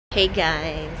Hey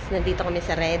guys, nandito kami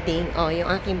sa Reading. Oh, yung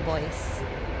aking voice.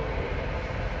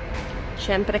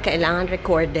 Siyempre, kailangan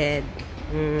recorded.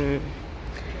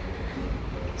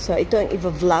 So, ito ang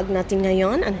i-vlog natin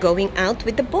ngayon. Ang going out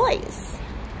with the boys.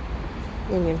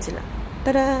 Yun sila.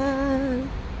 Tada!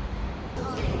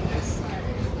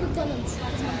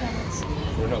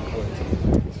 We're not going to.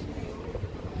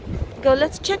 Go,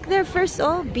 let's check there first.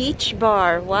 Oh, beach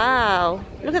bar. Wow.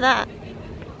 Look at that.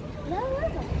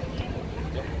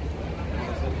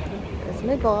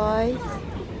 My boys.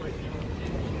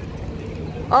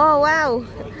 Oh wow,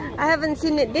 I haven't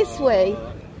seen it this way.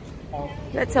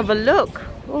 Let's have a look.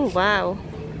 Oh wow,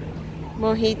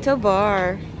 mojito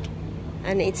bar,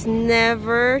 and it's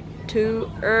never too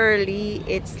early.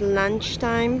 It's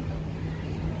lunchtime.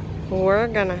 We're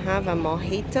gonna have a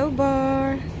mojito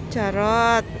bar.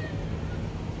 Charot.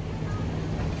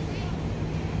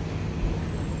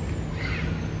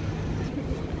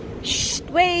 Shh,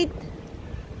 wait.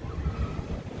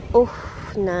 Oh,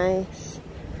 nice.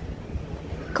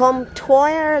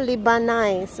 Comptoir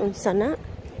Libanais. Unsa na?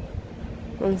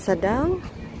 Unsa daw?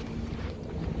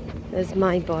 There's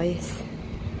my boys.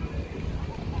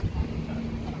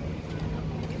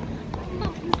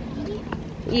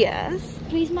 Yes.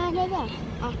 Please, may I go there?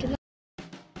 After that.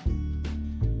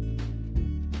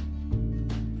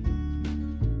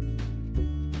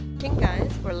 Okay,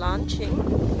 guys, we're launching.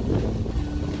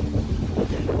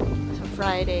 So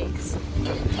Fridays.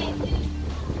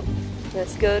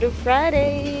 Let's go to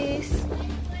Fridays.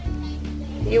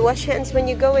 You wash hands when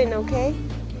you go in, okay?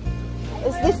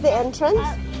 Is this the entrance?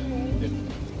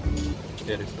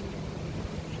 Cherish.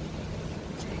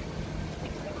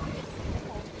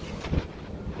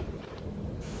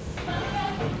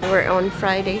 We're on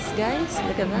Fridays, guys.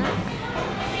 Look at that.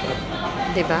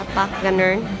 Diba? Pak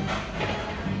ganun.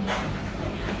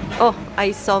 Oh,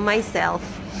 I saw myself.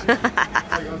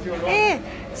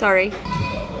 Sorry.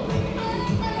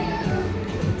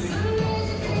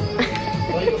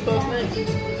 Friday.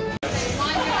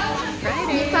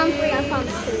 You found 3, I found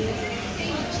 2.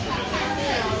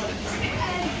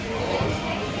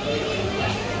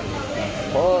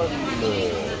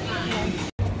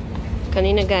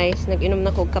 Kanina guys, nag-inom na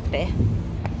ko kape.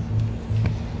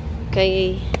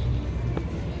 Kay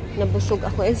nabusog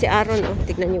ako. Yan si Aaron, oh.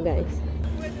 Tignan nyo guys.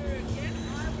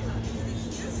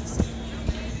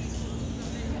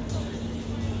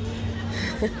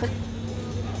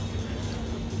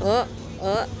 Oh.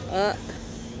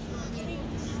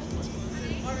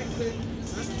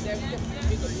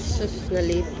 Sus,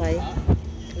 nalipay.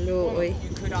 Luoy.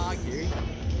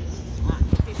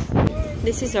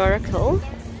 This is Oracle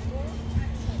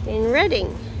in Reading.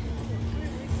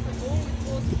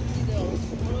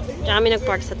 Diyan kami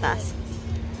nag-park sa taas.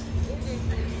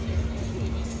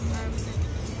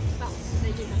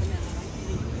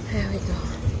 There we go.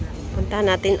 Punta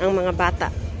natin ang mga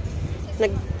bata.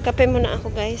 Nagkape muna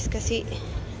ako guys kasi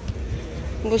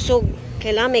busog.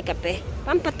 Kailangan may kape.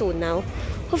 Pampatunaw.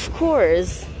 Of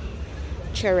course.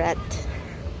 Charat.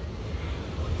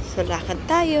 So lakad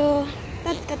tayo.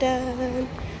 Tadtadan.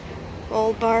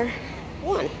 All bar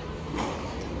 1.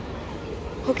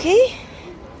 Okay?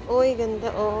 Oy,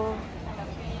 ganda oh.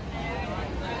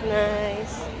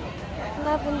 Nice.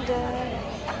 Lavender.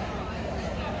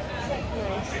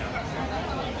 Nice.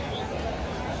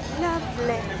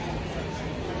 Lovely.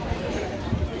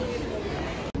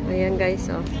 Ayan guys,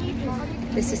 oh.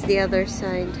 This is the other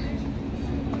side.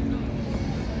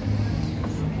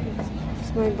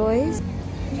 It's my boys.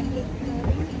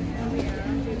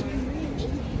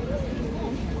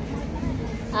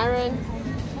 Aaron.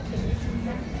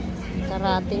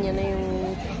 Karate niya na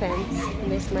yung fence.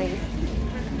 There's my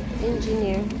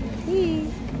engineer. Hey.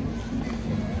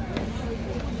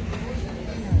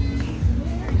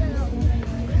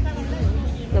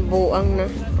 Nabuang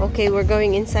na. Okay, we're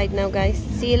going inside now, guys.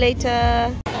 See you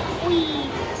later.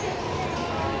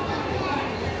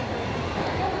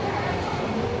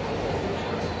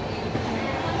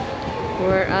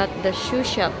 We're at the shoe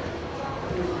shop.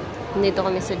 Nandito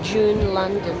kami sa June,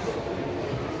 London.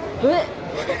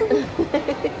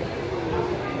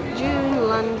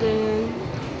 June, London.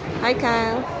 Hi,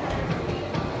 Kyle.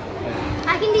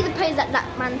 I can do the pose that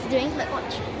man's doing. Look,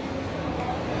 watch.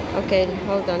 Okay,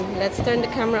 hold on. Let's turn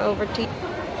the camera over to you.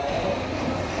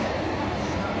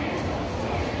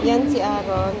 Yan si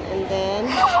Aaron, and then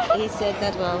he said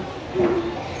that well.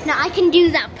 Now I can do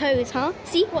that pose, huh?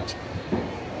 See, watch.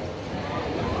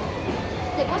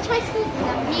 Look, watch my skills in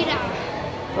the mirror.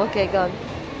 Okay, go.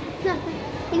 No,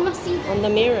 you must see. On the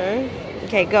mirror.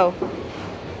 Okay, go.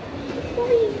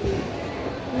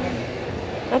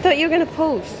 I thought you were gonna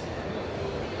pose.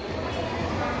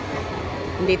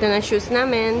 Dito na shoes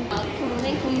namin.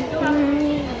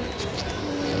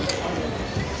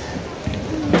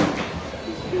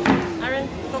 Aaron,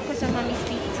 focus on mommy's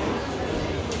feet.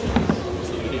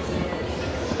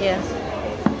 Yeah.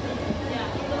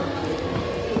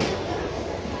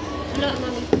 Look,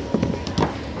 mommy.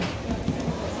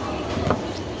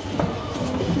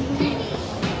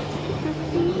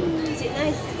 Is it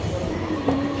nice?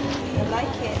 I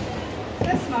like it.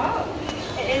 That's smart.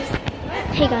 It is.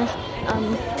 Hey guys,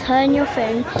 turn your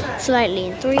phone slightly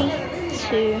in 3,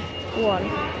 2, 1.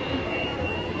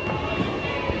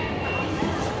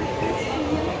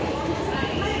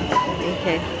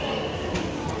 Okay.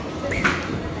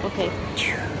 Okay.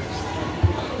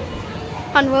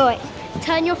 And wait.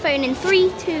 Turn your phone in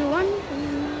 3, 2, 1.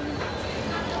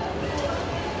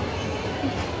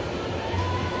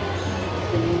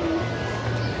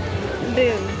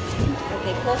 Boom.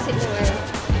 Okay, close it now.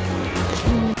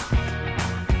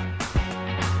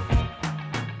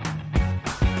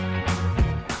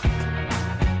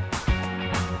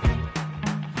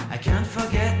 I can't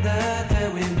forget the day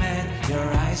we met. Your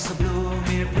eyes so blue,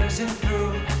 me pressing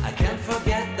through. I can't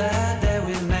forget the day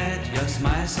we met. Your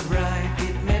smile so bright,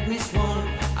 it made me swoon.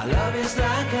 Our love is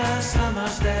like a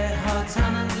summer's day, hot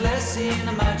and endless in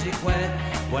a magic way.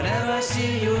 Whenever I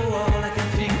see you, all I can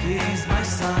think is my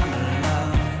summer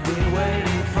love. Been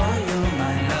waiting for you,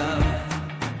 my love.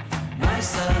 My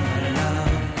summer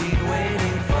love. Been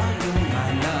waiting for you, my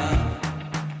love.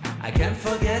 I can't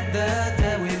forget the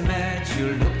day we met.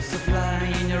 You looked so fly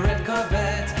in your red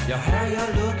Corvette. Your hair, your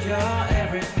look, your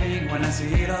everything. When I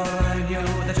see it all, I knew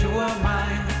that you were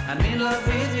mine. I'm in love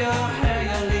with your hair,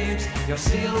 your lips, your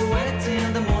silhouette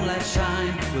in the moonlight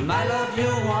shine. With my love,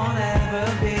 you won't ever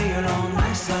be alone.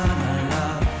 My summer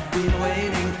love, been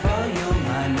waiting for you,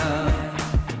 my love.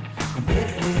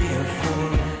 Completely a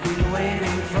fool, been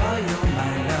waiting for you,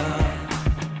 my love.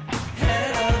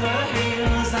 Head over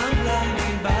heels, I'm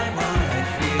blinded by what I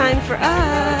feel. Time for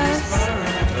us.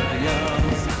 Forever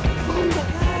yours.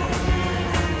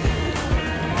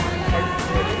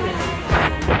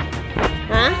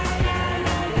 Huh?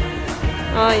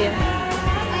 Oh yeah.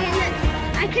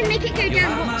 I can make it go You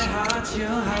down. have my heart, you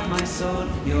have my soul,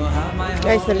 you have my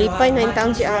Guys, whole nalipay na yung life.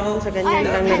 taon si Aaron sa ganyan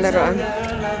lang na laruan.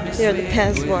 You're the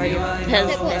Pez warrior. Pez.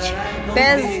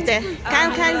 Pez.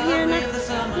 Kain here na.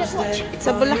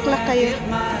 Sa Bulaklak kayo.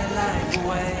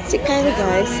 Si Kylie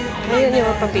guys, ayaw niya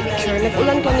mapapicture.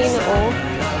 Nag-ulan kanina oh.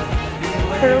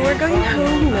 Pero we're going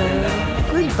home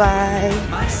now. Goodbye.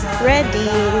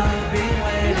 Ready.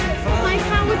 My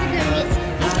car wasn't going.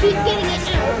 It's keep getting it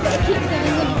out, but it keeps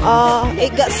going in. Oh,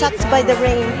 it got sucked by the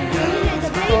rain.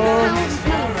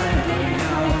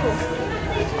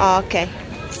 Oh, okay.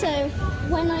 So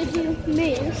when I do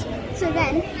moves, so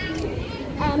then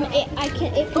it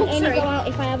can only go out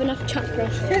if I have enough chakras.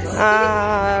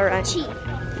 Alright. Cheap.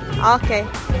 Okay.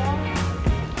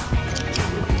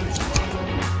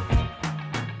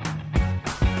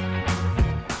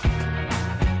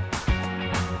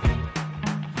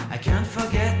 I can't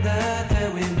forget the day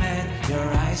we met. Your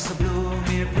eyes so blue,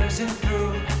 me pressing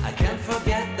through. I can't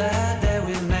forget the day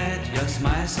we met. Your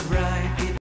smile so bright,